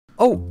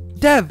Oh,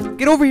 Dev,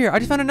 get over here. I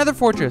just found another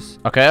fortress.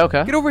 Okay,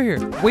 okay. Get over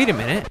here. Wait a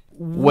minute.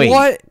 Wait.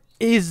 What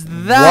is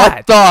that?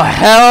 What the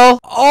hell?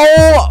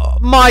 Oh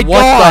my What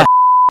god. the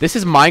This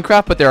is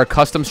Minecraft, but there are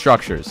custom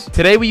structures.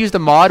 Today we used a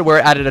mod where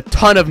it added a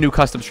ton of new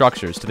custom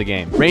structures to the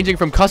game, ranging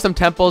from custom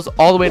temples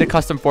all the way to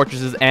custom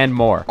fortresses and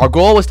more. Our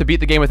goal was to beat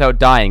the game without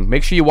dying.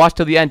 Make sure you watch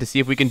till the end to see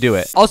if we can do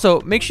it. Also,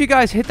 make sure you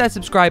guys hit that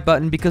subscribe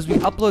button because we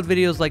upload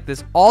videos like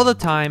this all the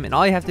time, and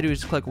all you have to do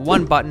is click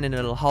one button and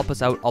it'll help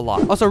us out a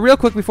lot. Also, real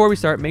quick before we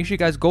start, make sure you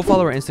guys go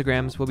follow our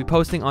Instagrams. We'll be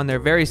posting on there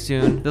very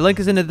soon. The link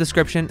is in the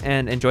description,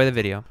 and enjoy the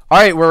video. All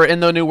right, we're in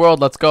the new world.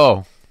 Let's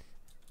go.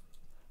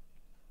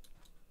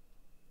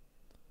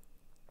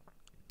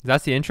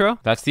 That's the intro?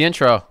 That's the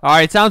intro. All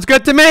right, sounds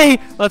good to me.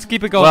 Let's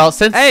keep it going. Well,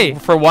 since hey,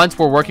 for once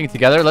we're working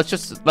together, let's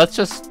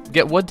just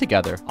get wood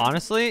together.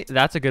 honestly,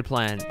 that's a good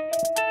plan.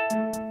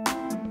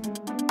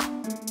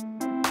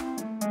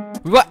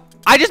 What?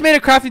 I just made a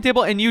crafting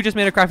table and you just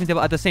made a crafting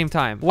table at the same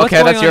time. What's Okay,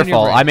 going that's on your in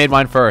fault. brain? I made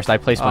mine first. I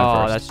placed mine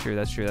Oh, first. that's true.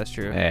 That's true. That's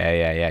true.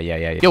 Yeah.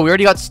 Yo, we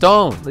already got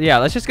stone. Yeah,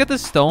 let's just get the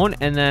stone,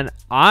 and then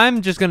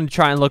I'm just gonna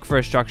try and look for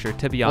a structure.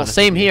 To be Well, honest.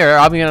 same with you. here.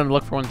 I'm gonna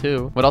look for one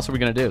too. What else are we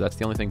gonna do? That's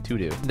the only thing to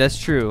do. That's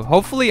true.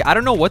 Hopefully, I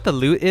don't know what the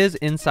loot is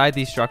inside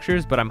these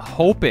structures, but I'm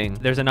hoping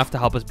there's enough to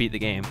help us beat the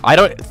game. I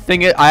don't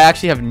think it. I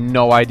actually have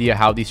no idea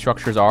how these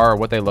structures are or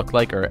what they look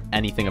like or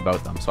anything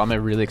about them. So I'm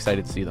really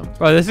excited to see them.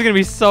 Bro, this is gonna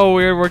be so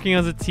weird working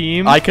as a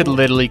team. I could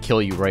literally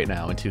kill you right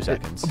now in 2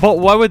 seconds. But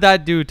what would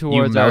that do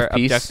towards our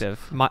mouthpiece. objective?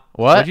 What?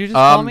 What did you just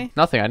call me?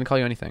 Nothing. I didn't call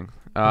you anything.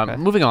 Okay.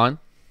 Moving on.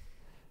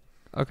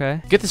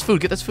 Okay. Get this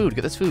food. Get this food.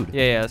 Get this food.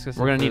 Yeah. Let's go.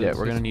 We're gonna need it.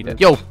 We're gonna need it.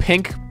 Yo,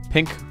 pink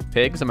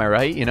pigs. Am I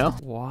right? You know?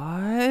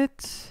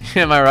 What?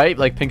 Am I right?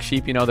 Like pink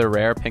sheep. You know, they're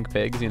rare. Pink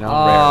pigs. You know,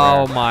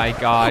 Oh rare. my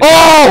god.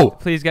 Oh!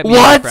 Please get me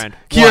What? a friend.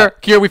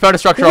 Here, we found a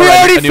structure We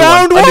already. already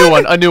found A new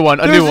one. A new one.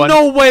 There's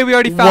no way we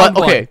already found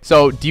one. Okay,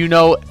 so do you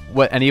know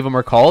what any of them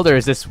are called, or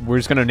is this we're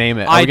just gonna name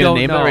it? Are I we gonna don't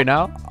name know. it right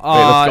now? Wait,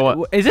 let's go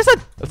on.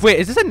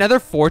 Is this another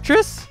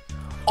fortress?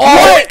 Oh,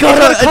 What? it got It's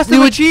got a custom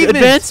new achievement.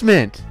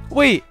 advancement.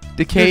 Wait.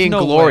 Decay and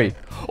no glory. way.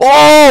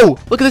 Oh,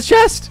 look at this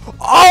chest.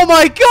 Oh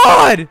my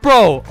god!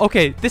 Bro,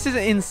 okay, this is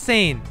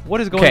insane. What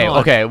is going on?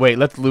 Okay, wait,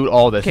 let's loot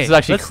all this. Okay, This is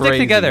actually let's stick crazy.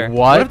 together. What?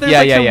 What if there's,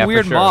 like, some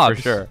weird for sure, mobs?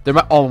 For sure.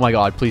 Oh my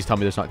god, please tell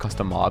me there's not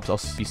custom mobs. I'll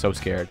be so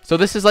scared. So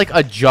this is like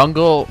a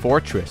jungle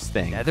fortress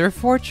thing. Nether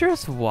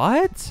fortress?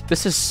 What?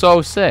 This is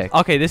so sick.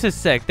 Okay, this is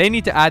sick. They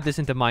need to add this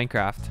into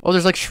Minecraft. Oh,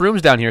 there's like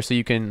shrooms down here so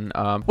you can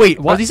wait,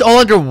 What? are these all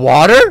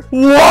underwater?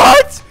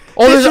 What?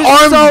 Oh, This there's is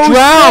armed so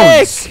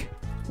drowns. sick.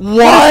 What? What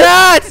is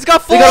that? It's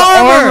got full They got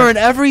armor. armor and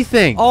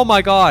everything. Oh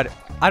my god.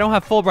 I don't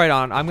have Fulbright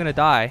on. I'm gonna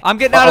die. I'm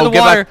getting out of the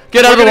get water.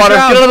 Get out of We're the water.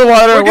 gonna Get out of the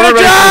water. We're gonna ready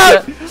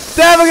drown. for this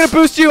Dad, I'm gonna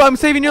boost you. I'm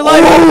saving your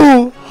life.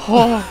 shit.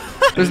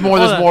 There's more.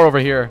 Hold There's on. more over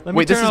here. Let me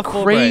Wait, this turn is off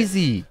Fulbright.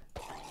 crazy.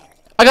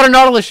 I got a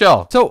Nautilus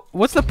shell. So,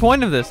 what's the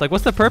point of this? Like,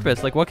 what's the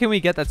purpose? Like, what can we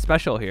get that's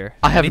special here?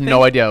 I have Anything?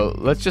 no idea.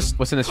 Let's just.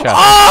 What's in this chest?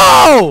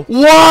 Oh!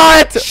 What?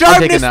 I'm taking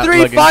Sharpness that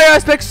 3 legging. fire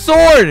aspect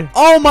sword.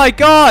 Oh my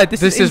god. This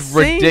This is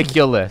insane.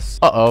 ridiculous.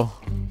 Uh-oh.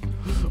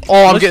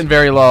 Oh, I'm Let's- getting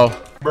very low.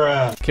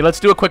 Okay, let's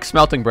do a quick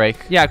smelting break.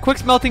 Yeah, quick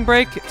smelting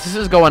break. This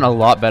is going a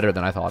lot better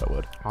than I thought it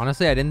would.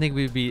 Honestly, I didn't think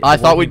we'd be. I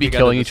thought we'd working be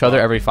together killing this each other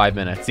well. every 5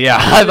 minutes. Yeah,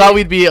 I thought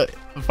we'd be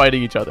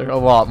fighting each other a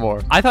lot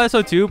more. I thought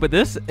so too, but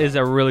this is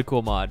a really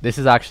cool mod. This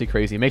is actually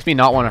crazy. It makes me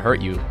not want to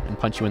hurt you and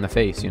punch you in the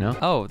face, you know?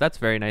 Oh, that's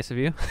very nice of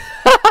you.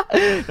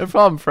 No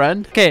problem,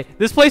 friend. Okay,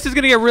 this place is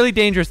gonna get really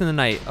dangerous in the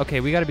night. Okay,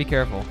 we gotta be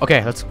careful.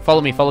 Okay, let's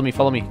follow me.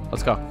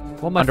 Let's go.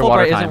 Well, my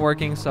Underwater Fulbright time. isn't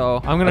working, so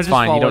I'm gonna That's just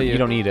fine. follow You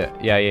don't need it.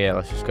 Yeah.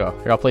 Let's just go.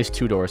 Here, I'll place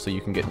 2 doors so you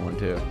can get in one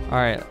too. All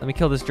right, let me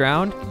kill this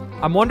drowned.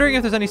 I'm wondering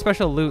if there's any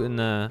special loot in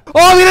the. Oh,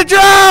 I'm gonna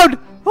drown!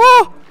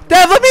 Oh,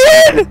 Dad, let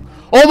me in!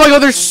 Oh my god,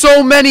 there's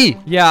so many.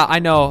 Yeah, I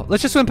know.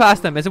 Let's just swim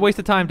past them. It's a waste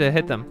of time to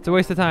hit them. It's a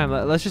waste of time.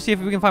 Let's just see if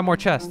we can find more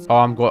chests.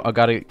 Oh, I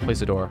gotta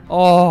place a door.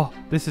 Oh,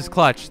 this is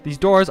clutch. These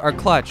doors are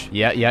clutch.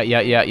 Yeah.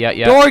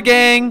 Door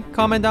gang,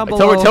 comment down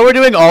below. Till we're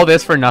doing all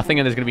this for nothing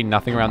and there's gonna be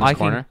nothing around this I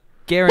corner. can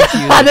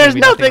guarantee you There's gonna be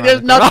nothing,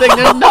 there's around this corner. nothing,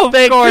 there's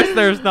nothing. Of course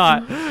there's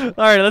not.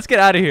 All right, let's get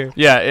out of here.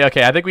 Yeah,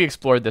 okay. I think we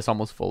explored this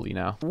almost fully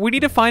now. We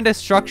need to find a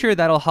structure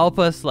that'll help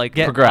us like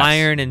get Progress.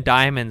 iron and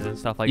diamonds and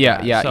stuff like Yeah.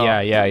 that. So,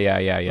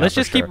 Let's for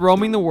just keep sure.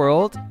 roaming the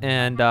world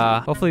and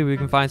hopefully we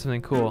can find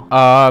something cool.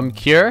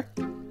 Kier,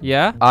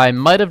 Yeah? I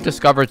might have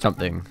discovered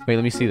something. Wait,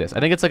 let me see this. I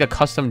think it's like a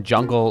custom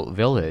jungle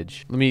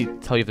village. Let me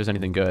tell you if there's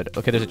anything good.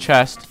 Okay, there's a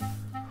chest.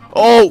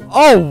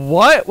 Oh,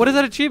 what? What is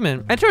that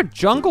achievement? Enter a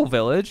jungle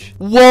village.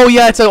 Whoa,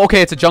 yeah, it's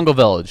a jungle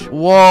village.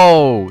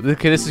 Whoa.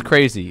 Okay, this is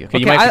crazy. Okay,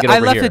 you might have to get I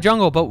over left here. the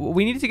jungle, but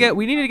we need to get a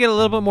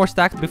little bit more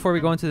stacked before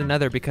we go into the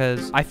nether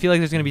because I feel like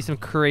there's gonna be some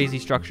crazy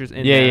structures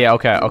in there. Yeah,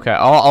 okay.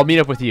 I'll meet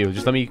up with you.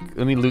 Just let me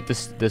loot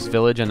this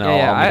village and then I'll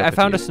meet up I with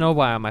found you. a snow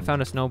biome. I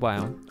found a snow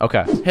biome.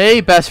 Okay.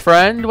 Hey, best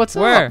friend. What's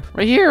Where? up?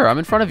 Right here. I'm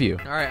in front of you.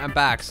 All right, I'm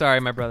back. Sorry,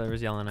 my brother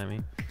was yelling at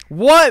me.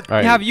 What All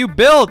right. have you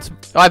built?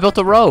 Oh, I built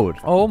a road.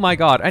 Oh my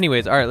god.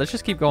 Anyways, all right, let's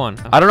just keep going.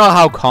 I don't know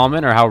how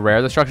common or how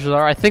rare the structures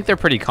are. I think they're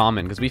pretty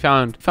common because we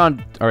found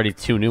already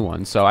 2 new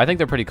ones. So I think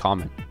they're pretty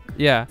common,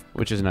 Yeah.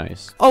 which is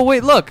nice. Oh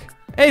wait, look.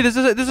 Hey, this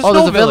is a Oh,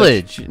 there's a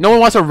village. No one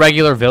wants a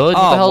regular village.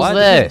 What the hell is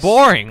this? This is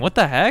boring. What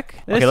the heck?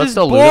 This Okay, let's is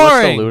still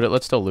boring. loot it.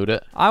 Let's still loot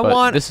it. I But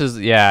want. This is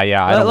yeah.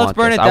 I don't Let's want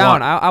burn this. it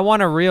down. I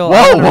want a real.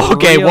 Whoa.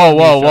 Okay.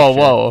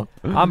 Whoa.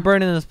 I'm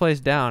burning this place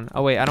down.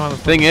 Oh wait, I don't have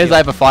a. Thing is, I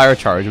have a fire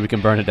charge. We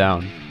can burn it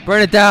down.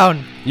 Burn it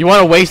down. You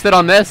want to waste it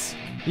on this?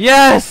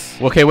 Yes.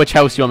 Okay, which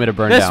house do you want me to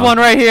burn down? This one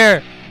right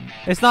here.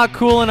 It's not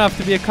cool enough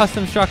to be a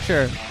custom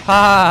structure.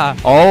 Ha.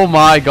 Oh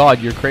my God,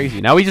 you're crazy.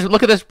 Now we just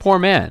look at this poor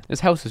man. This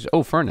house is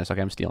furnace.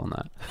 Okay, I'm stealing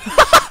that.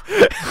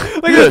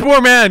 Look at this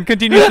poor man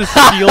continues to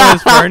steal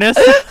his furnace.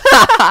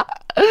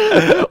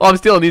 Well, I'm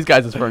stealing these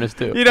guys' furnace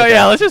too. You know, Okay.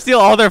 yeah. Let's just steal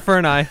all their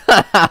ferni.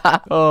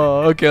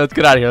 Oh, okay. Let's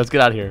get out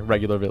of here.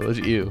 Regular village.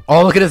 Ew.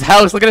 Oh, look at his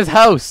house.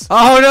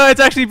 Oh no, it's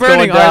actually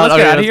burning. Going All right, down. let's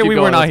Okay, get out of let's here. keep We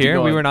going, were not let's keep here.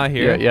 We going. were not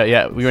here.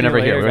 Yeah. We were See never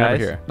you here. later, We were never guys.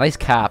 here. Nice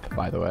cap,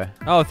 by the way.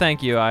 Oh,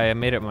 thank you. I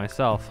made it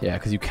myself. Yeah,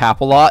 because you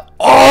cap a lot.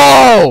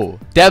 Oh!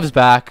 Dev's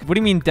back. What do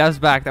you mean Dev's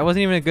back? That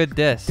wasn't even a good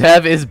diss.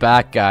 Dev is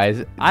back,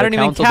 guys. I don't The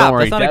even council, cap. Don't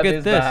worry. That's not a Dev good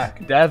is diss.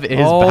 back. Dev is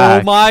Oh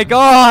back. my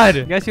god!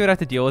 You guys see what I have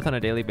to deal with on a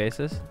daily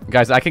basis?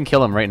 Guys, I can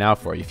kill him right now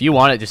for you. If you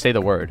want it, just say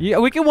the word. Yeah,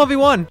 we can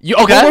 1v1. Okay,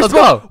 But let's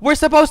go. We're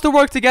supposed to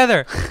work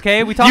together.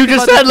 Okay, we talked You about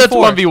just this said let's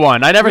before.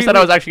 1v1. I never We- said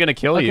I was actually going to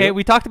kill you. Okay,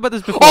 we talked about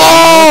this before.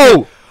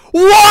 Oh!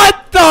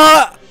 What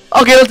the?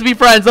 Okay, let's be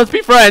friends. Let's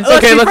be friends.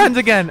 Let's Okay, be friends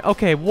again.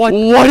 Okay, what?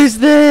 What is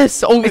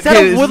this? Oh, Is that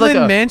okay, a this is woodland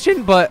like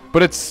mansion? But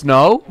But it's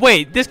snow?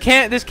 wait, this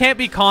can't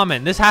be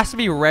common. This has to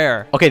be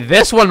rare. Okay,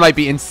 this one might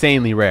be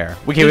insanely rare.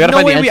 Okay, we There's gotta no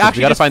find the way we entrance. We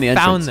actually gotta just find the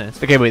entrance. found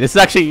this. Okay, wait, this is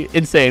actually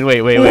insane.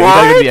 Wait. We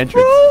gotta get the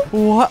entrance.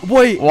 What?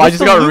 Wait. Well, I what's just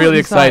the got loot really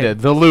inside? excited.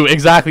 The loot,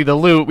 exactly, the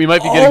loot. We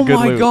might be Oh getting good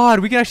my loot. god,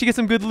 we can actually get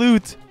some good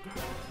loot.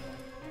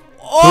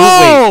 Wait,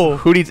 Oh!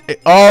 who needs?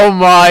 Oh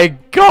my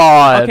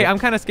god. Okay, I'm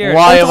kind of scared.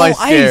 Why Oh, it's am I all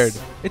scared?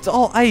 ice. It's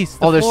all ice.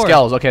 the Oh, there's floor.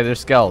 skells. Okay,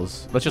 there's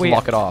skells. Let's just Wait.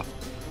 lock it off.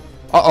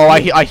 Uh-oh,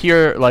 I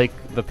hear like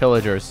the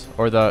pillagers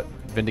or the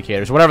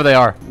vindicators, whatever they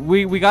are.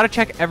 We gotta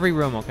check every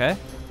room, okay?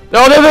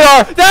 Oh, there they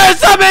are. There's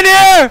some in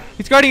here!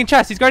 He's guarding a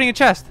chest. He's guarding a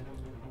chest.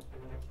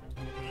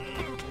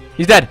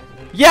 He's dead.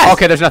 Yes!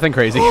 Okay, there's nothing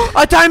crazy.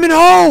 A diamond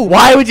hoe!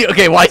 Why would you?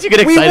 Okay, why did you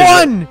get We excited?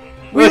 won!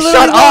 We Shut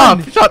literally up!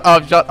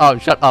 won!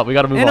 Shut up! We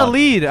gotta move In on. a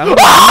lead. I'm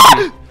gonna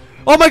lead you.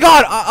 Oh my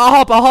god!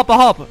 I'll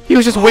hop. He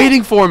was just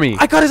waiting for me.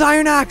 I got his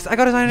iron axe.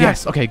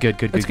 Yes. Okay. Good.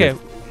 It's okay.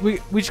 We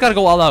just gotta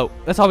go all out.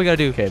 That's all we gotta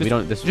do. Okay. We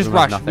don't. This Just room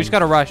has rush. nothing. We just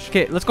gotta rush.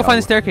 Okay, let's go Yeah, find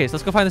the we- staircase.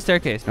 Let's go find the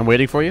staircase. I'm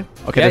waiting for you.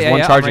 Okay. Yeah, There's one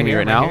yeah, charging I'm me right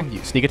right here, I'm now. right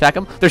You sneak attack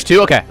him. There's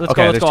two. Okay. Let's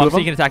okay. go. There's I'm two of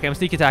them. sneak attacking. I'm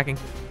sneak attacking.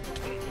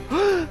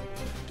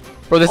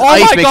 Bro, this Oh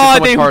ice my makes god, it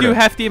so they much do harder.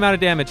 hefty amount of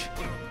damage.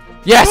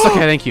 Yes. Okay.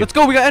 Thank you. Let's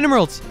go. We got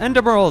emeralds.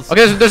 Emeralds.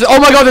 Okay. There's. Oh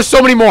my god. There's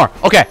so many more.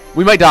 Okay.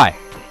 We might die.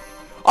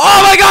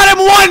 Oh my god, I'm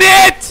one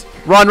hit!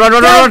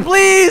 Run.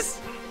 Please!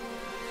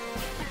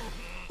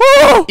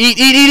 Woo!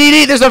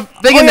 Eat. There's a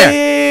thing in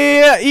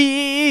there. Yeah.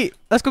 Eat.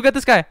 Let's go get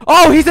this guy.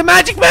 Oh, he's a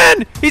magic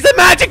man! He's a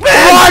magic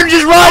man! Run,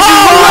 just run,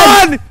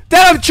 Oh, just run!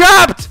 Dad, I'm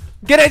trapped!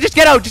 Just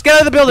get out. Just get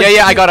out of the building.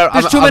 Yeah. I got it.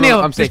 There's too many of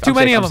them. I'm safe. There's too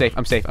many of them.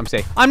 I'm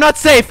safe. I'm not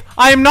safe.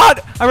 I am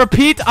not. I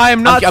repeat, I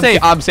am not safe.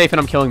 I'm safe and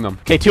I'm killing them.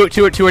 Okay, two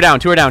are down.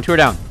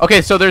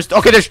 Okay, so there's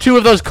two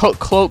of those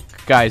cloak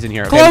guys in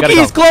here. Okay, we gotta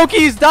go.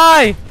 Cloakies,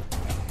 die!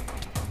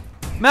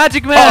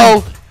 Magic man!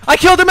 Uh-oh. I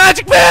killed a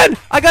magic man!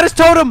 I got his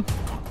totem!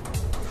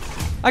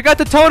 I got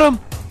the totem!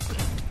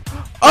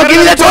 Oh, give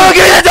me the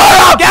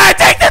totem! Yeah,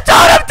 take the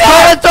totem!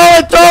 Throw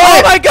it!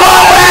 Oh my god!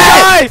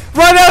 I'm gonna die!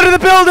 Run out of the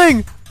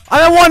building!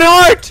 I'm at 1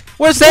 heart!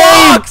 Where's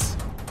blocks?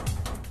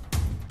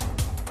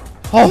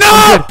 Oh,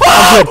 No!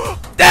 I'm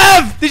good.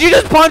 Dev! Did you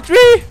just punch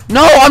me?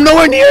 No, I'm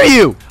nowhere near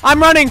you.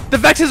 I'm running! The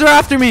Vexes are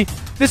after me!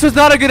 This was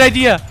not a good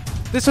idea!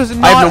 This was I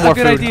have not no a more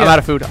good food. idea.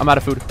 I'm out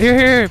of food.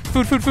 Here.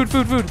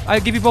 Food. I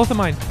give you both of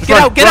mine. Get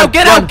run, out! Get run, out!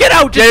 Get run. out! Get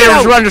out! Yeah, Just get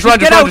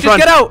out! just run,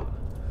 Get out!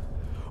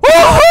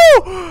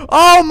 Woohoo!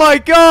 Oh my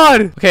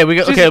god! Okay, we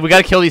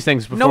gotta kill these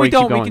things before No, we keep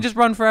don't. going. We can just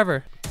run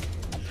forever.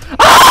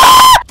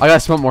 I gotta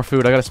smelt more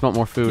food. I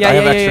Yeah,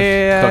 have yeah, extra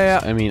yeah.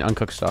 cooked. I mean,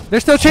 uncooked stuff. They're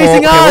still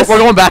chasing okay, us. We're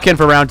going back in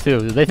for round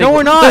 2. They think No,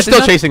 we're not. They're There's still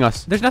not- chasing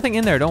us. There's nothing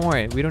in there. Don't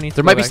worry. We don't need to.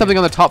 There might be something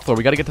on the top floor.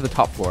 We gotta get to the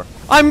top floor.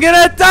 I'm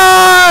gonna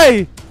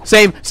die.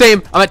 Same.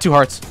 I'm at 2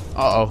 hearts.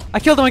 Uh-oh. I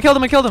killed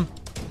him.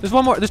 There's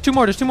one more. There's two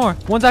more.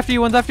 One's after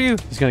you.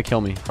 He's gonna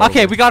kill me. Okay,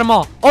 probably. we got them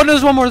all. Oh no,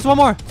 there's one more. To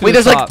Wait, the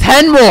there's like top.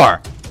 10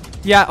 more.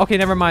 Yeah. Okay,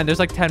 never mind. There's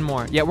like 10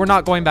 more. Yeah, we're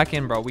not going back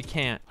in, bro. We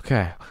can't.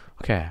 Okay.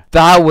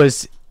 That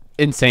was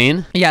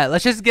insane. Yeah,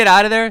 let's just get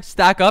out of there,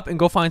 stack up, and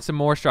go find some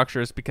more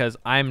structures because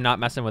I'm not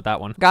messing with that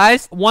one.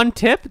 Guys, one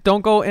tip: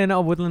 don't go in a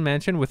woodland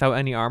mansion without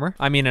any armor.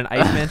 I mean, an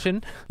ice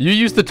mansion. You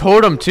used the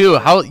totem too.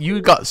 How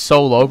you got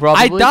so low,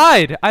 probably? I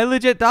died. I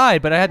legit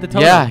died, but I had the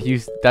totem. Yeah,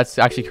 that's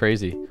actually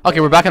crazy. Okay,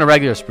 we're back in a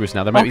regular spruce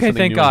now. There might be Okay,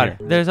 something thank new God. in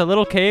here. There's a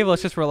little cave.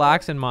 Let's just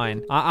relax and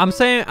mine. I'm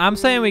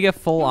saying we get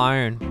full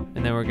iron,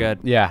 and then we're good.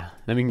 Yeah,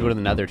 then we can go to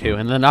the nether too.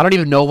 And then I don't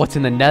even know what's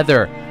in the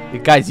nether.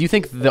 Guys, you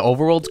think the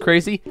overworld's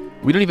crazy?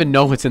 We don't even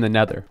know what's in the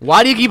nether.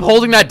 Why do you keep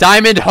holding that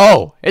diamond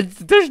hoe?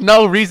 There's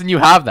no reason you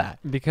have that.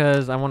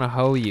 Because I want to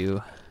hoe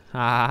you.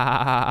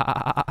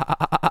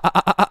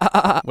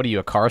 What are you,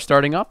 a car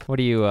starting up? What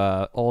are you,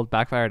 old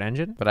backfired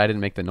engine? But I didn't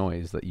make the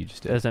noise that you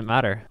just did. Doesn't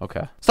matter.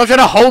 Okay. Stop trying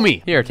to hoe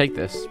me! Here, take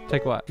this.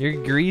 Take what? Your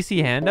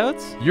greasy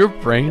handouts? Your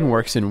brain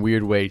works in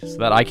weird ways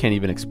that I can't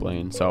even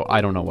explain, so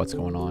I don't know what's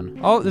going on.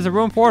 Oh, there's a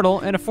ruined portal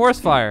and a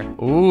forest fire.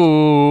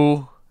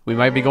 Ooh. We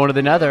might be going to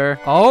the nether.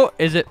 Oh,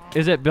 is it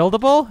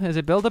buildable? Is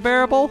it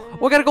build-a-bearable?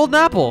 Oh, I got a golden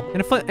apple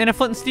and a flint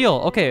and steel.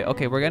 Okay,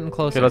 we're getting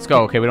closer. Okay, let's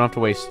go. Okay, we don't have to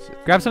waste.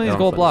 Grab some of these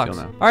gold blocks.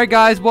 All right,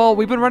 guys. Well,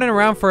 we've been running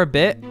around for a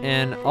bit,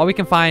 and all we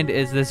can find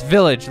is this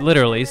village,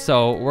 literally.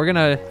 So we're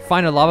gonna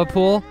find a lava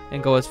pool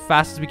and go as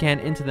fast as we can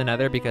into the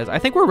nether because I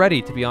think we're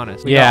ready, to be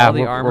honest. We got all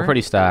the armor. We're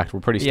pretty stacked. We're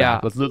pretty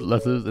stacked. Yeah.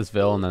 Let's lose this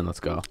ville and then let's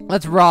go.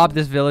 Let's rob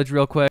this village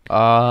real quick.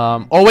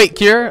 Oh wait,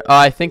 Kier.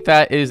 I think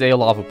that is a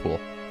lava pool.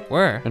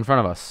 Where? In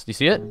front of us. Do you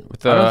see it? With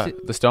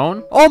the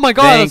stone? Oh my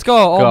god, let's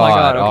go. Oh my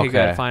god. Okay, Okay.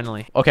 good.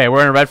 Finally. Okay,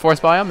 we're in a red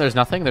forest biome. There's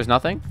nothing. There's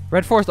nothing.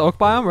 Red forest oak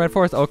biome? Red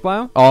forest oak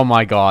biome? Oh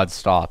my god,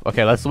 stop.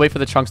 Okay, let's wait for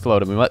the chunks to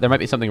load. There might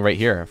be something right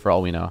here for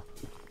all we know.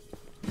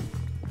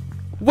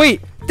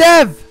 Wait,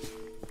 Dev!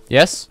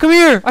 Yes? Come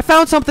here! I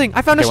found something!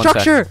 I found a Okay, one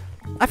sec. structure!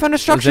 I found a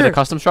structure! Is it a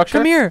custom structure?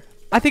 Come here!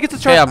 I think it's a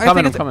Okay, structure.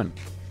 I'm coming.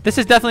 This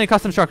is definitely a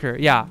custom structure.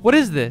 Yeah. What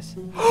is this?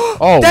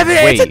 Oh, Devin,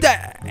 wait.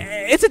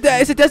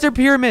 it's a desert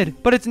pyramid,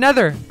 but it's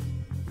nether.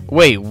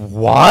 Wait,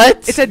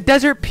 what? It's a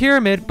desert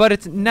pyramid, but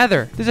it's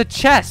nether. There's a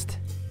chest.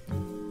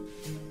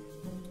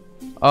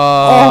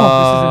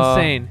 Oh, this is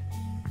insane.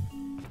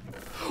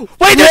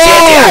 Wait, there's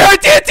TNT! I heard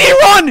TNT!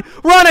 Run!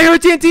 Run! I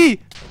heard TNT!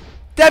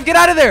 Dev, get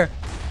out of there!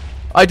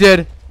 I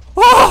did.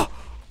 Oh!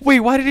 Wait,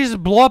 why did he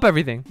just blow up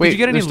everything? Wait, did you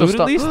get any there's still loot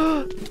at least?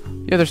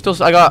 Yeah, there's still.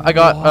 I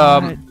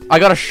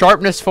got a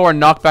sharpness 4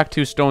 knockback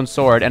 2 stone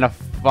sword and a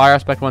fire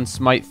aspect 1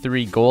 smite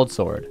 3 gold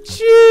sword.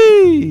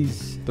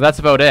 Jeez. But that's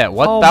about it.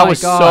 What? Oh That my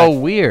was God. so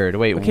weird.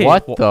 Wait, Okay,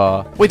 what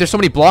the? Wait, there's so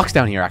many blocks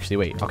down here. Actually,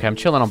 wait. Okay, I'm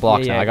chilling on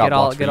blocks now. I got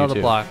blocks get for all you the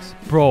too. blocks,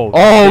 bro.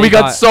 Oh, we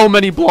got so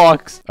many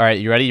blocks. All right,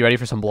 you ready? You ready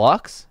for some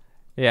blocks?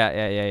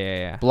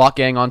 Yeah. Block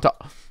gang on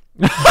top.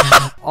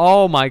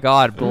 Oh my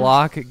God,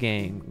 block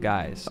gang,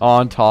 guys.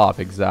 On top,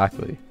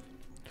 exactly.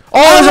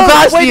 Oh, there's a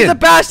bastion. Wait, there's a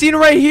bastion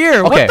right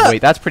here. Okay, What the?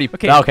 wait, that's pretty.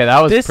 Okay, Okay, that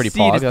was this pretty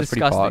seed pog. is That's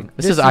pretty disgusting. pog.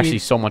 This This is actually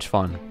seed- so much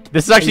fun.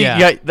 This is actually. Yeah.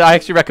 Yeah, I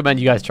actually recommend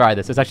you guys try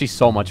this. It's actually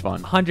so much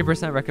fun.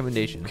 100%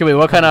 recommendation. Okay, wait.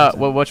 What kind of?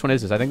 Which one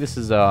is this? I think this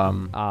is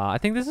I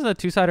think this is a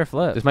two-sider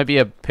flip. This might be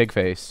a pig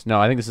face. No,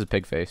 I think this is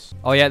pig face.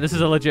 Oh yeah, this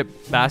is a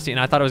legit bastion.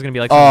 I thought it was gonna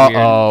be like something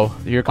weird. Oh,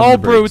 here comes Oh, the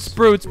brutes.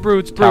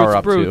 brutes. Power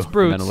up too. Brutes.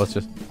 And then let's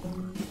just.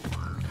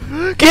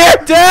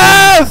 Get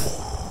death!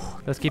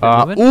 Let's keep it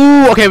moving.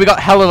 Ooh, okay, we got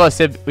hell of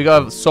a we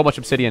got so much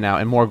obsidian now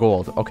and more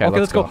gold. Okay,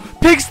 let's go.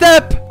 Pig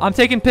step. I'm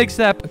taking pig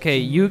step. Okay,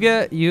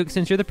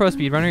 since you're the pro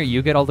speedrunner,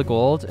 you get all the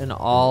gold, and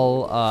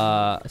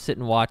I'll sit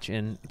and watch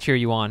and cheer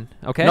you on.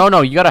 Okay.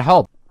 No, you gotta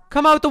help.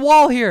 Come out the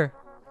wall here.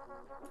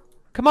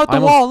 Come out the I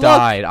wall. almost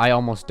died. I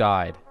almost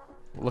died.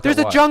 Look There's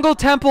at a what? jungle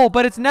temple,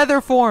 but it's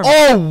nether form.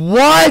 Oh,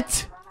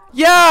 what?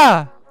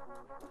 Yeah.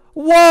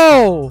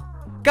 Whoa.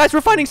 Guys,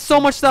 we're finding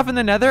so much stuff in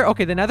the nether.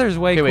 Okay, the nether is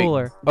way Okay, wait.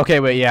 cooler. Okay,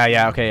 wait.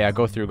 Yeah. Okay, yeah.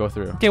 Go through.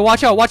 Okay,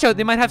 watch out.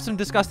 They might have some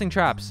disgusting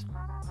traps.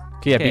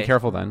 Okay, yeah. Be Okay.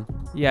 careful then.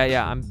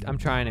 Yeah. I'm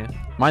trying to.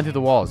 Mine through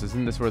the walls.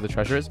 Isn't this where the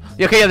treasure is?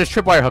 Yeah. Okay, yeah. There's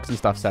tripwire hooks and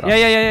stuff set up.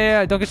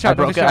 Yeah. Don't get shot. I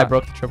broke it. I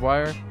broke the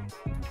tripwire.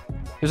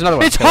 There's another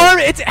one. It's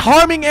Okay. It's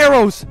harming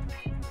arrows.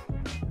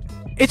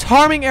 It's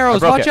harming arrows.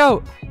 broke Watch it.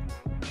 out.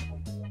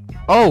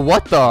 Oh,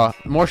 what the?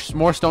 More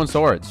stone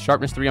swords.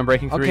 Sharpness 3,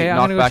 Unbreaking 3, Okay, I'm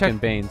gonna go knockback check-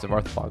 and banes of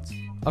arthropods.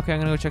 Okay, I'm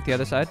gonna go check the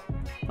other side.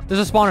 There's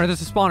a spawner.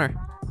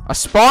 A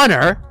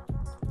spawner?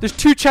 There's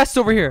 2 chests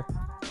over here.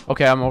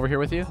 Okay, I'm over here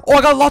with you. Oh,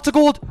 I got lots of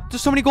gold.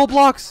 There's so many gold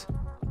blocks.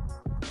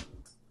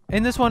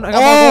 In this one, I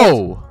got more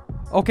gold.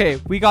 Oh!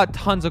 Okay, we got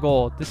tons of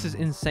gold. This is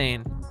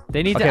insane.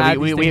 They need to Okay, add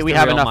we these things we to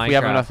have real enough. We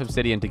have Minecraft. enough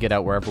obsidian to get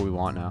out wherever we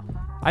want now.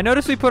 I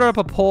noticed we put up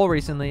a poll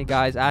recently,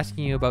 guys,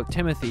 asking you about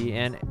Timothy,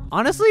 and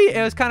honestly,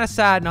 it was kind of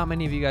sad not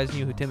many of you guys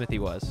knew who Timothy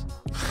was.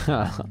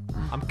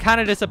 I'm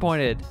kind of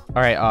disappointed.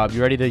 All right, you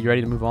ready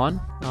to move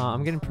on?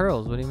 I'm getting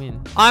pearls. What do you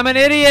mean? I'm an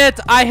idiot.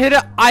 I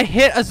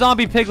hit a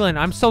zombie piglin.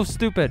 I'm so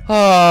stupid.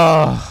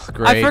 Oh,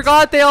 great. I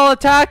forgot they all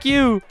attack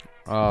you.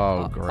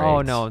 Oh, great.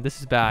 Oh no, this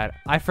is bad.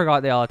 I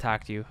forgot they all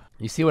attacked you.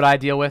 You see what I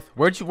deal with?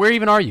 Where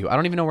even are you? I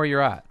don't even know where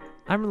you're at.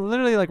 I'm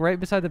literally like right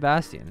beside the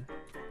bastion.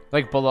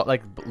 Like below,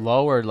 like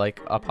low or like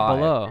up high?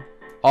 Below.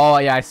 Oh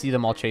yeah, I see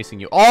them all chasing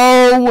you.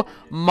 Oh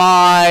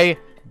my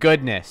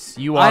goodness,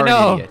 you are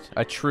an idiot.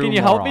 A true Can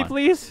you moron. help me,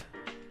 please?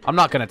 I'm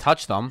not gonna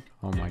touch them.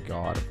 Oh my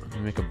god. Let me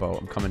make a boat.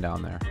 I'm coming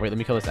down there. Wait, let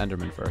me kill this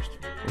Enderman first.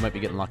 We might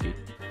be getting lucky.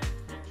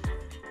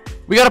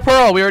 We got a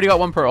pearl. We already got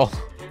 1 pearl.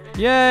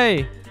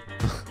 Yay!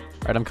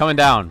 Alright, I'm coming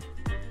down.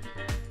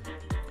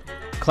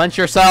 Clench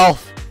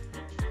yourself.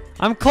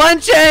 I'm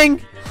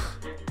clenching!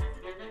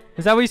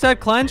 Is that what you said?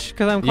 Clench?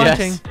 Because I'm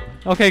clenching. Yes.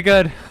 Okay,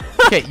 good.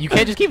 Okay, you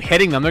can't just keep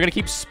hitting them. They're gonna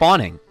keep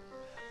spawning.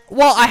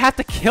 Well, I have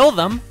to kill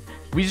them.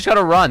 We just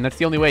gotta run. That's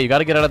the only way. You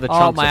gotta get out of the Oh,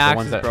 chunks my of the axe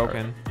ones is that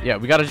broken. Yeah,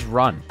 we gotta just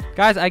run.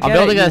 Guys, I get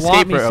building it. an You want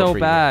escape me route so for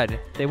you. bad.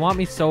 They want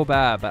me so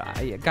bad,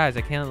 but guys,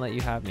 I can't let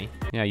you have me.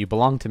 Yeah, you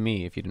belong to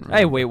me if you didn't.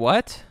 Hey, remember. wait,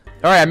 what?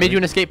 All right, I made you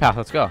an escape path.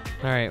 Let's go. All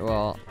right,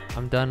 well,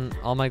 I'm done.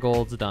 All my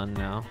gold's done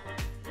now.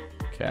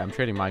 Okay, I'm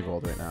trading my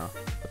gold right now,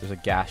 but there's a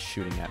gas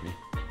shooting at me.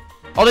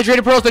 Oh, they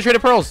traded pearls. They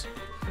traded pearls.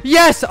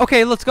 Yes.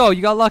 Okay, let's go.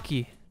 You got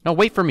lucky. No,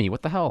 wait for me.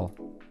 What the hell?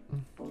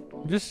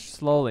 Just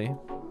slowly.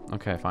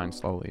 Okay, fine,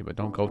 slowly, but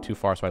don't go too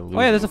far so I lose. Oh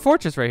yeah, there's you. a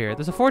fortress right here.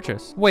 There's a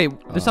fortress. Wait,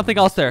 there's something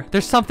else there.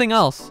 There's something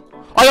else.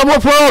 I got more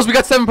pearls. We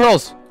got 7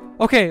 pearls.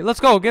 Okay, let's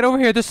go. Get over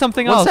here. There's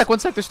something One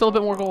else. sec. There's still a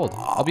bit more gold.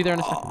 I'll be there in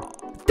a second.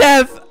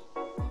 Dev.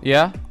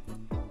 Yeah.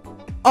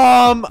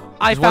 I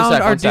Just one found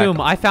sec, our one sec.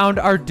 doom. I found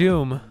our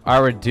doom.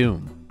 Our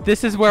doom.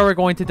 This is where we're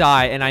going to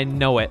die, and I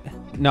know it.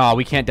 No,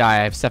 we can't die.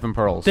 I have 7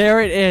 pearls.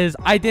 There it is.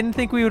 I didn't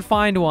think we would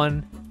find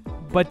one,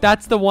 but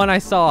that's the one I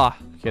saw.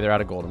 Okay, they're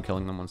out of gold. I'm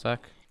killing them. One sec.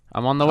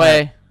 I'm on the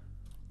way.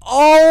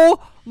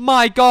 Oh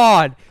my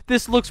god.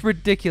 This looks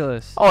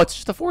ridiculous. Oh, it's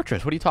just a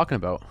fortress. What are you talking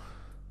about?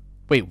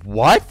 Wait,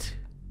 what?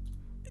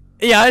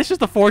 Yeah, it's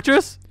just a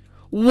fortress.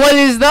 What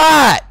is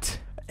that?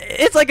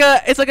 It's like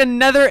a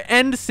nether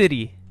end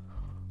city.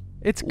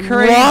 It's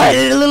crazy. What?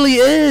 It literally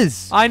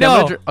is. I Okay, I'm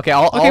know. gonna okay,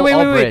 I'll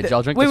bridge.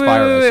 I'll drink wait, this wait,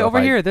 fire wait, res. wait, so if over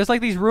I- here. There's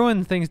like these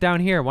ruined things down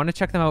here. Want to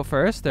check them out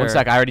first? Or? One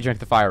sec. I already drank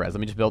the fire res. Let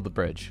me just build the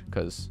bridge,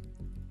 because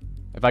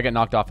if I get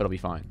knocked off, it'll be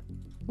fine.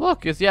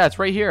 Look, it's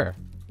right here.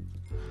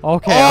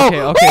 Okay,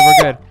 Oh! okay,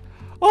 we're good.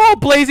 Oh,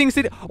 blazing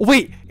city. Oh,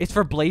 wait, it's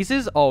for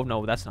blazes? Oh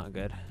no, that's not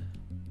good.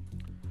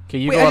 Okay,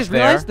 you Wait, go I up just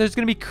there. realized there's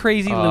gonna be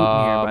crazy loot in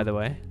here, by the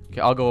way. Okay,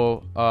 I'll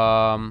go.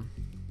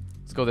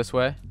 Let's go this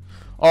way.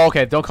 Oh,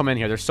 okay. Don't come in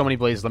here. There's so many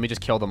blazes. Let me just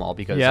kill them all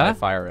because Yeah? I have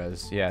fire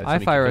res. Yeah. it's I have gonna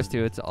be- fire res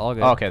too. It's all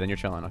good. Oh, okay, then you're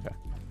chilling. Okay.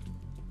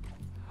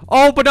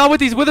 Oh, but not with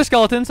these wither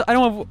skeletons. I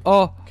don't have.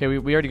 Oh, Okay,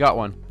 we already got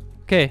one.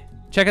 okay.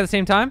 Check at the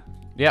same time.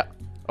 Yeah.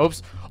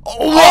 Oops.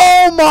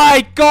 Oh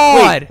my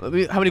god!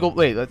 Wait, how many gold?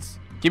 Wait, let's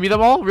give me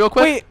them all real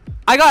quick. Wait,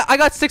 I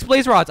got 6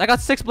 blaze rods. I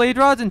got 6 blaze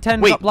rods and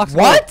 10 Wait, blocks of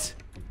gold. what?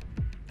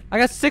 I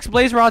got 6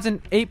 blaze rods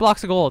and 8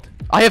 blocks of gold.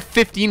 I have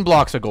 15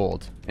 blocks of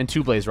gold and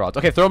 2 blaze rods.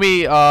 Okay, throw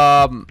me.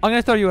 I'm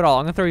gonna throw you it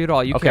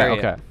all. You Okay, carry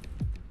okay. it.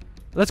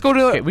 Let's go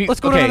to let's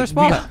go to another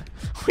spot.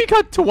 We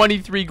got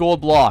 23 gold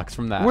blocks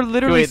from that. We're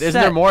literally Wait, isn't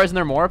set. there more? Isn't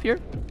there more up here?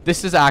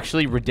 This is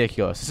actually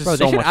ridiculous. This is Bro,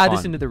 so they should much add fun.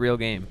 this into the real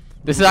game.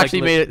 This is Like,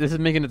 actually this is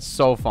making it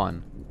so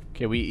fun.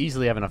 Okay, we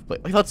easily have enough.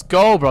 Wait, let's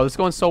go, bro. This is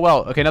going so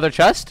well. Okay, another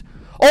chest.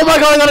 Oh my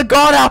god, I got a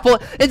god apple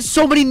and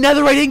so many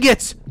netherite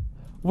ingots.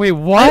 Wait, I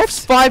have what?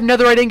 5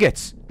 netherite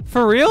ingots.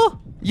 For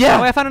real? Yeah.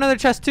 Oh, I found another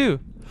chest too.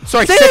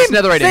 Sorry, Same, 6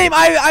 netherite same. ingots.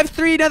 I have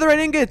 3 netherite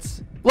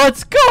ingots.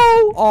 Let's go.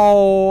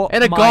 Oh,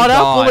 And a my god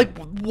apple. God.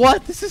 Like,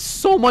 what? This is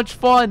so much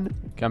fun.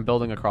 Okay, I'm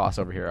building a cross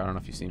over here. I don't know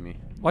if you see me.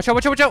 Watch out!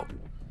 Watch out! Watch out!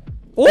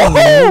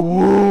 Oh!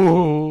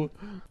 Ooh.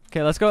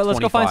 Okay, let's go. Let's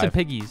go find some 25.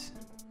 piggies.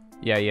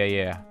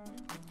 Yeah.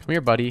 Come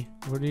here, buddy.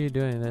 What are you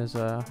doing? There's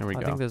a. There we I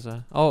go. think there's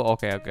a. Oh,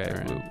 okay, okay.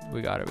 Alright.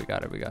 We got it. We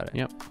got it. We got it.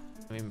 Yep.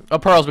 I mean, Oh,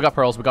 pearls. We got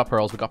pearls. We got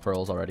pearls. We got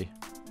pearls already.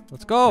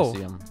 let's I go.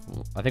 see 'em.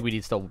 I think we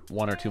need still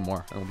 1 or 2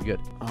 more, and we'll be good.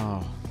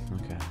 Oh,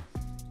 okay.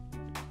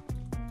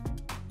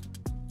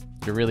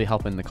 You're really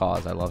helping the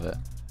cause. I love it.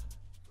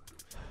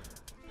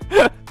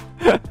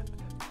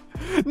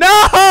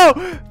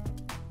 No!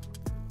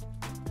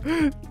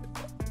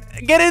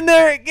 Get in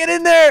there! Get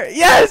in there!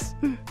 Yes!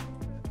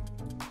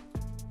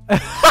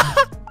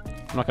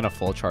 I'm not gonna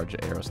full charge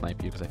arrow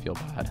snipe you because I feel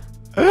bad.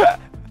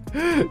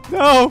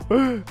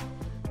 No!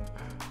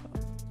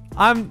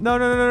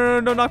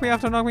 Don't knock me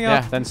off! Don't knock me Yeah,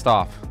 off! then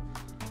stop.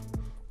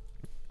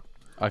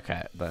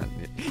 Okay, then.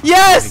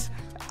 Yes!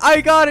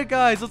 I got it,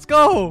 guys. Let's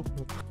go.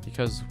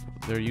 Because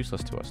they're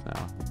useless to us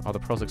now. Oh, the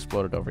pearls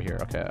exploded over here.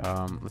 Okay,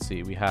 let's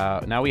see. We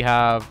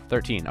have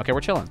 13. Okay,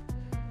 we're chilling.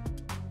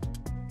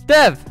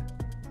 Dev,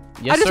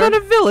 Yes, I just sir? found a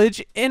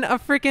village in a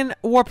freaking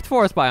warped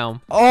forest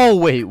biome. Oh,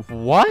 wait,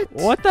 what?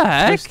 What the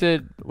heck?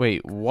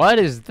 Wait, what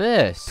is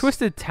this?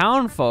 Twisted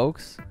Town,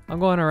 folks. I'm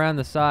going around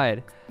the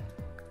side.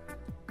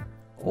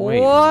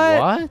 Wait, what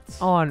what?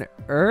 on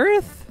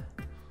earth?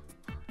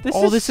 This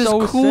Oh, is this is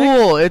so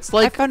cool. sick. It's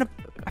like I found a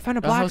a house for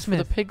the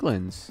blacksmith.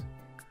 piglins.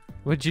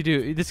 What'd you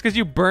do? This because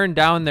you burned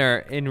down there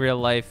in real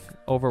life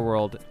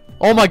overworld.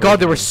 Oh my god,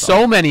 there were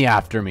Originally, so many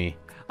after me.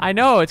 I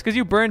know. It's because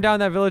you burned down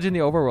that village in the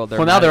overworld.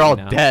 Well, now they're all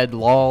mad at dead.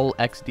 Lol,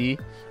 XD.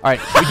 All right,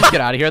 should we just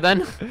get out of here then?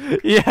 me now.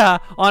 Yeah,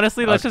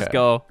 honestly, let's just Okay.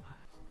 go.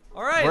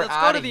 All right, We're let's go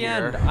outta to the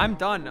here. end. I'm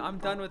done. I'm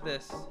done with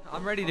this.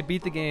 I'm ready to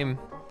beat the game.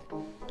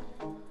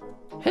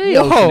 Hey,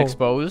 Whoa. Ocean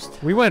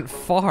Exposed. We went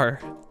far.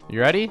 You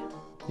ready?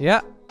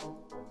 Yeah.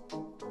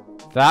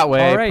 That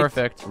way. All right.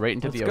 Perfect. Right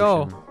into Let's the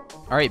go. ocean.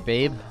 All right,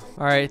 babe.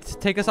 All right,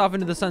 take us off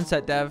into the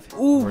sunset, Dev.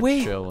 Ooh, We're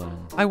wait.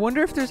 chilling. I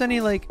wonder if there's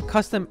any like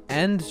custom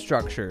end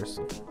structures.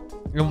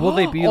 And will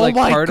they be Oh like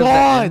my part god, of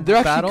the end there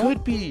actually battle?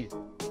 could be.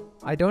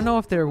 I don't know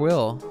if there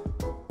will.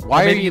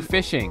 Why Or are maybe you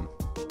fishing?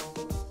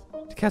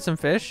 to catch some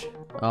fish?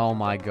 Oh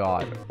my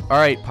god. All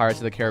right, Pirates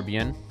of the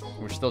Caribbean.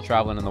 We're still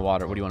traveling in the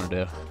water. What do you want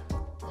to do?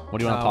 What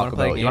do you want to talk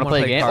about? You You want to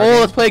play a game? car Oh,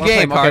 let's play a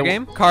game. Car Okay.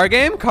 game? Car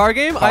game? Car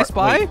game? I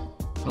Spy? Wait.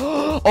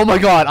 Oh my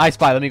God, I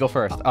Spy. Let me go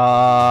first.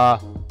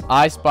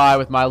 I spy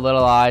with my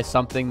little eye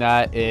something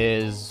that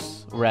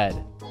is red.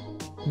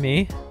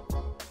 Me?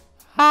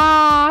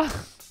 Ah.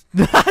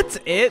 That's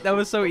it? That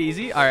was so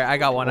easy. All right, I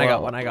got one. I got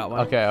Whoa. one. I got one.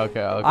 Okay.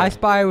 I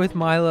spy with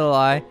my little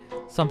eye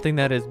something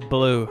that is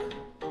blue.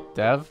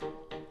 Dev?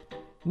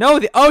 No,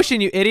 the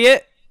ocean, you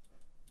idiot.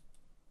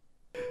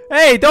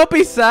 Hey, don't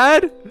be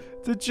sad.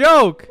 It's a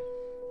joke.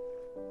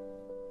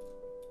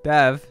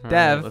 Dev, All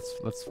Dev, right,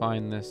 let's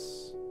find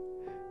this.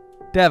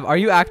 Dev, are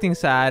you acting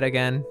sad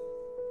again?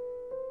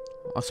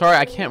 Oh, sorry,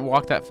 I can't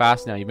walk that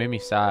fast now. You made me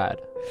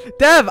sad.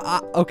 Dev,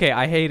 okay,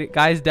 I hate it.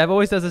 Guys, Dev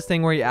always does this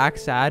thing where he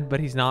acts sad, but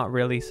he's not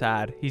really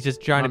sad. He's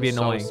just trying to be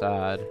annoying. So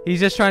sad. He's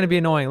just trying to be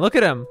annoying. Look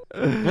at him.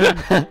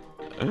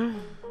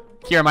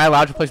 Here, am I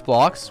allowed to place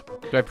blocks?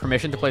 Do I have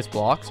permission to place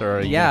blocks, or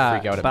are you gonna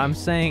freak out at but me? I'm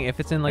saying if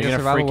it's in like Are you a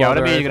gonna survival freak out world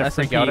at me? or Are you gonna SMP,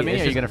 freak out at me?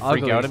 it's Are you just gonna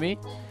freak ugly. out at me?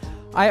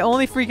 I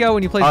only freak out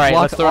when you place All right,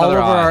 blocks let's throw all over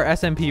another eye. our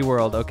SMP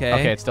world, okay?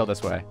 Okay, it's still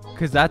this way.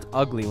 Because that's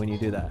ugly when you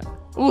do that.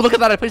 Ooh, look at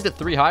that! I placed it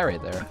 3 high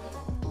right there.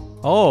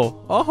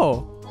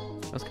 Oh.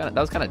 That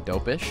was kind of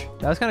dope-ish.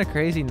 That was kind of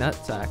crazy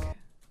nutsack.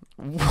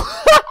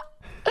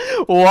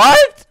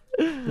 What?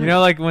 You know,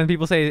 like when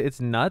people say it's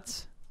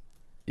nuts,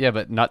 Yeah,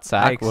 but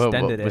nutsack. I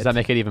extended Does it. that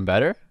make it even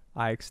better?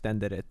 I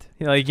extended it.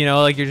 Like, you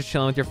know, like you're just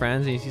chilling with your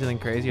friends and you see something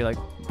crazy, you're like,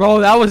 bro,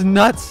 that was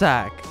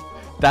nutsack.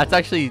 That's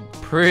actually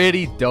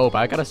pretty dope.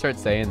 I gotta start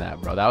saying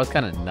that, bro. That was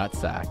kind of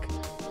nutsack.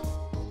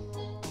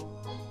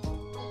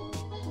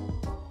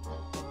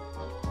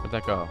 Where'd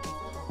that go?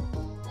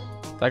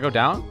 Did that go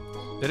down?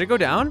 Did it go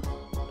down?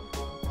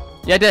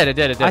 Yeah, it did. It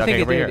did. It did. I Okay, think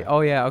it we're did. here.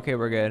 Oh, yeah. Okay,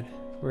 we're good.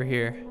 We're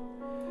here.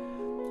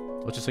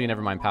 Let's just so you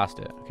never mind past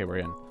it. Okay, we're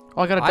in.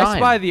 Oh, I got a I dime.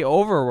 spy the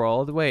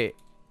overworld. Wait.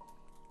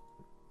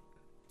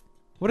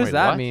 What does Wait,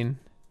 that what? mean?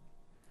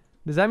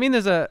 Does that mean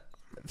there's a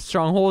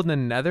stronghold in the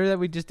nether that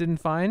we just didn't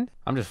find?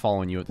 I'm just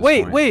following you at this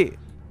Wait, point. wait.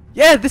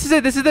 Yeah, this is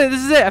it. This is it.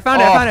 This is it. I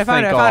found it. Oh, I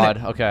found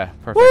it. Okay,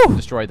 perfect. Woo!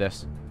 Destroy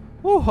this.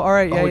 Woo, all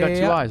right. Yeah, Oh, we yeah, got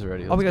yeah. 2 eyes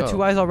already. Oh, we got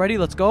 2 eyes already.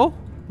 Let's go.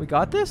 We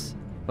got this.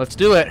 Let's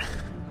do it.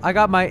 I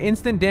got my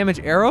instant damage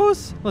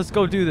arrows. Let's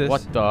go do this.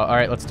 What the? All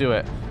right, let's do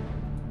it.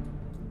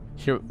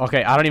 Here.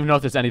 Okay, I don't even know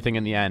if there's anything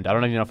in the end. I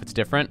don't even know if it's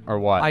different or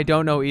what. I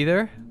don't know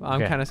either.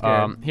 I'm Okay, kind of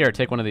scared. Here,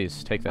 take one of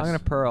these. Take this. I'm gonna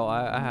pearl.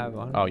 I have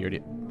one. Oh, you're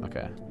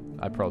okay.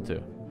 I pearled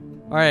too.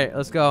 All right,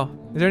 let's go.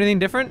 Is there anything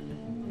different?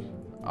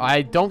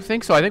 I don't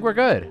think so. I think we're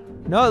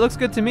good. No, it looks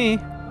good to me.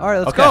 All right,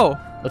 let's Okay. go.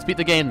 Let's beat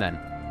the game then.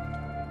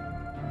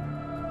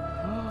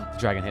 The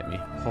dragon hit me.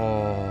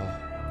 Oh.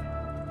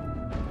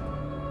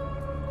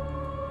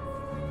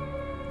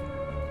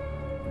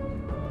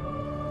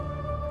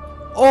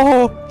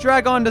 Oh,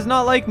 Dragon does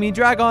not like me.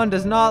 Dragon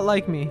does not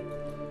like me.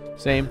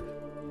 Same.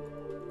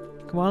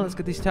 Come on, let's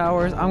get these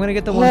towers. I'm gonna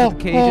get the ones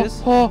with the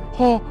cages.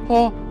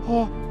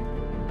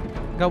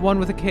 Got one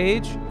with a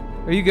cage.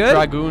 Are you good?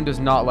 Dragoon does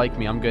not like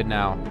me. I'm good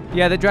now.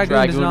 Yeah, the Dragoon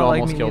does Dragoon not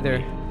like almost me killed either.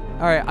 me.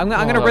 All right, I'm Oh,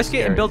 gonna that was risk it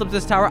and scary. build up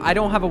this tower. I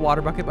don't have a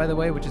water bucket, by the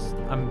way, which is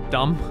I'm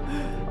dumb.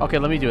 Okay,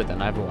 let me do it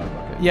then. I have a water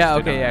bucket. Yeah.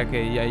 Let's do Okay. it Yeah.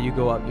 Okay. Yeah. You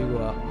go up. You go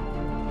up. now.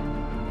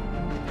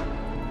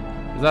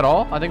 Is that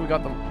all? I think we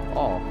got them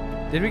all.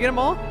 Did we get them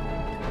all?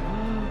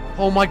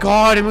 Oh my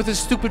god! And with this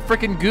stupid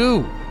freaking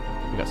goo.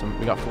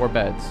 We got 4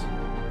 beds.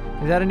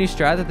 Is that a new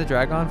strat that the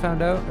Dragon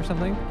found out or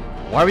something?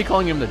 Why are we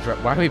calling him the?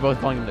 Why are we both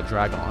calling him the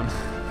Dragon?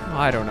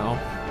 I don't know.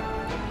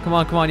 Come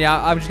on. Come on.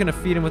 Yeah. I'm just gonna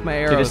feed him with my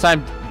arrows. Okay, this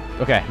time.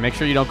 Okay, make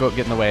sure you don't get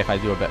in the way if I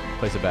do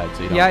place a bed,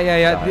 so you don't. Yeah. Yeah.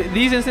 Yeah. die.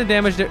 These instant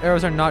damage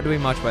arrows are not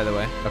doing much, by the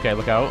way. Okay,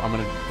 look out. I'm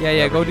gonna. Yeah.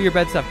 Yeah. Never Go do- do your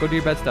bed stuff. Go do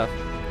your bed stuff.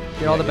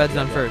 Get all the yeah, beds yeah,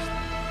 done yeah. first.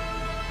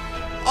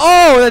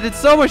 Oh, that did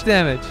so much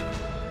damage.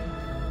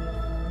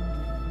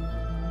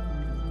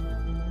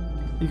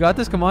 You got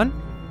this. Come on.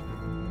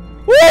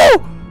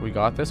 Woo! We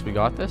got this. We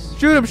got this.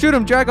 Shoot him. Shoot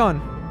him.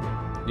 Dragon.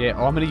 Yeah.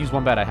 Oh, I'm gonna use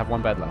 1 bed. I have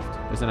 1 bed left.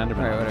 There's an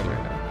Enderman. Alright, over whatever.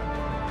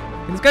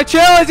 here. This guy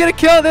chill. He's gonna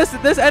kill this.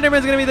 This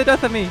Enderman's gonna be the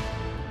death of me.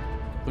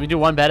 Let me do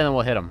 1 bed and then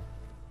we'll hit him.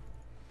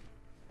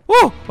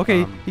 Woo!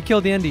 Okay, Um, he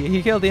killed the Endy.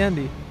 He killed the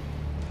Endy.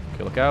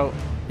 Okay, look out.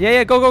 Yeah,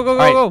 yeah. Go, go, go,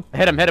 go, Alright, go.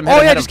 hit him. Hit him. Oh Hit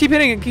him. yeah, hit just him. keep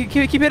hitting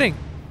it. Keep hitting.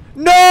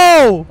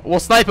 No! We'll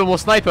snipe him. We'll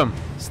snipe him.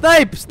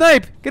 Snipe!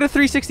 Snipe! Get a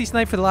 360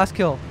 snipe for the last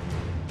kill.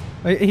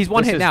 He's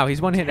one This hit is now. He's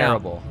one hit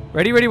terrible. now.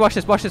 Ready? Ready? Watch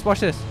this. Watch this. Watch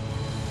this.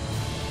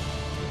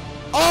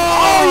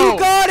 Oh! You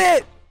got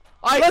it!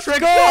 I Let's trick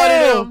go!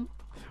 shotted him.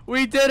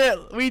 We did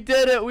it. We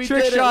did it. We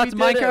Trick did shots. it.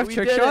 We did it. Minecraft We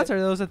trick did shots. it. Are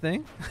those a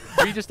thing?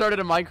 We just started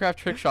a Minecraft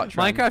trick shot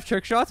trend. Minecraft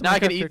trick shots. Now I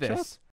can Minecraft eat trick this. shots?